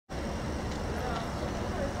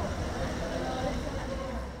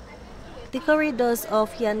The corridors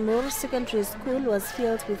of Mohr Secondary School was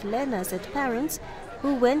filled with learners and parents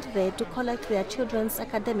who went there to collect their children's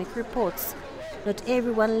academic reports. Not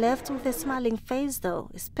everyone left with a smiling face though,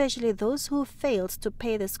 especially those who failed to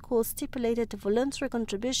pay the school's stipulated voluntary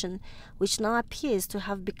contribution, which now appears to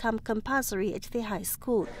have become compulsory at the high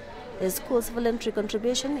school. The school's voluntary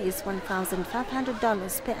contribution is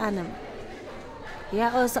 $1,500 per annum. There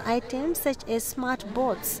are also items such as smart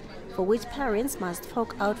boards, for which parents must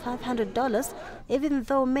fork out $500, even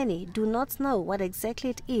though many do not know what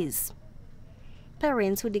exactly it is.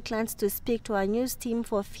 Parents who declined to speak to our news team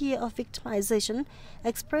for fear of victimization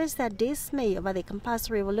expressed their dismay over the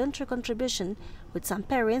compulsory voluntary contribution, which some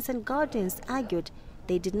parents and guardians argued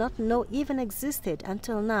they did not know even existed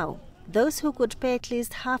until now. Those who could pay at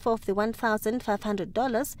least half of the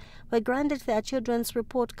 $1,500 were granted their children's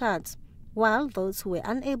report cards, while those who were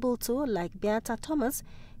unable to, like Beata Thomas,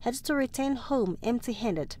 had to return home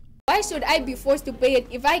empty-handed. Why should I be forced to pay it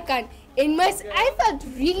if I can? And I felt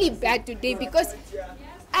really bad today because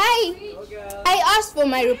I asked for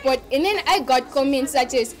my report and then I got comments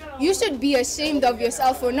such as, you should be ashamed of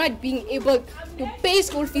yourself for not being able to pay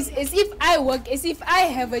school fees as if I work, as if I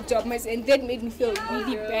have a job, and that made me feel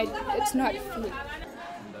really bad. It's not fair.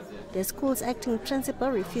 The school's acting principal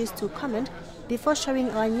refused to comment before showing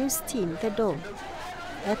our news team the door.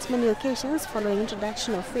 At many occasions following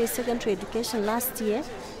introduction of free secondary education last year,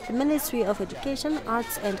 the Ministry of Education,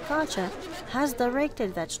 Arts and Culture has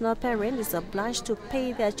directed that no parent is obliged to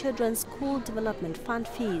pay their children's school development fund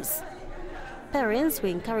fees. Parents were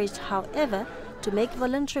encouraged, however, to make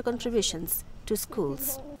voluntary contributions to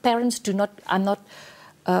schools. Parents are not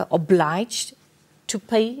obliged to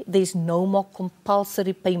pay. There is no more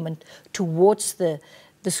compulsory payment towards the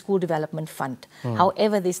school development fund.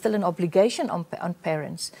 However, there's still an obligation on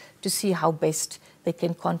parents to see how best they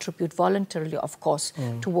can contribute voluntarily, of course,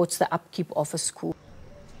 towards the upkeep of a school.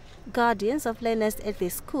 Guardians of learners at the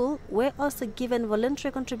school were also given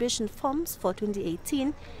voluntary contribution forms for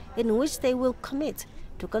 2018, in which they will commit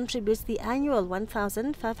to contribute the annual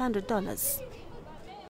 $1,500.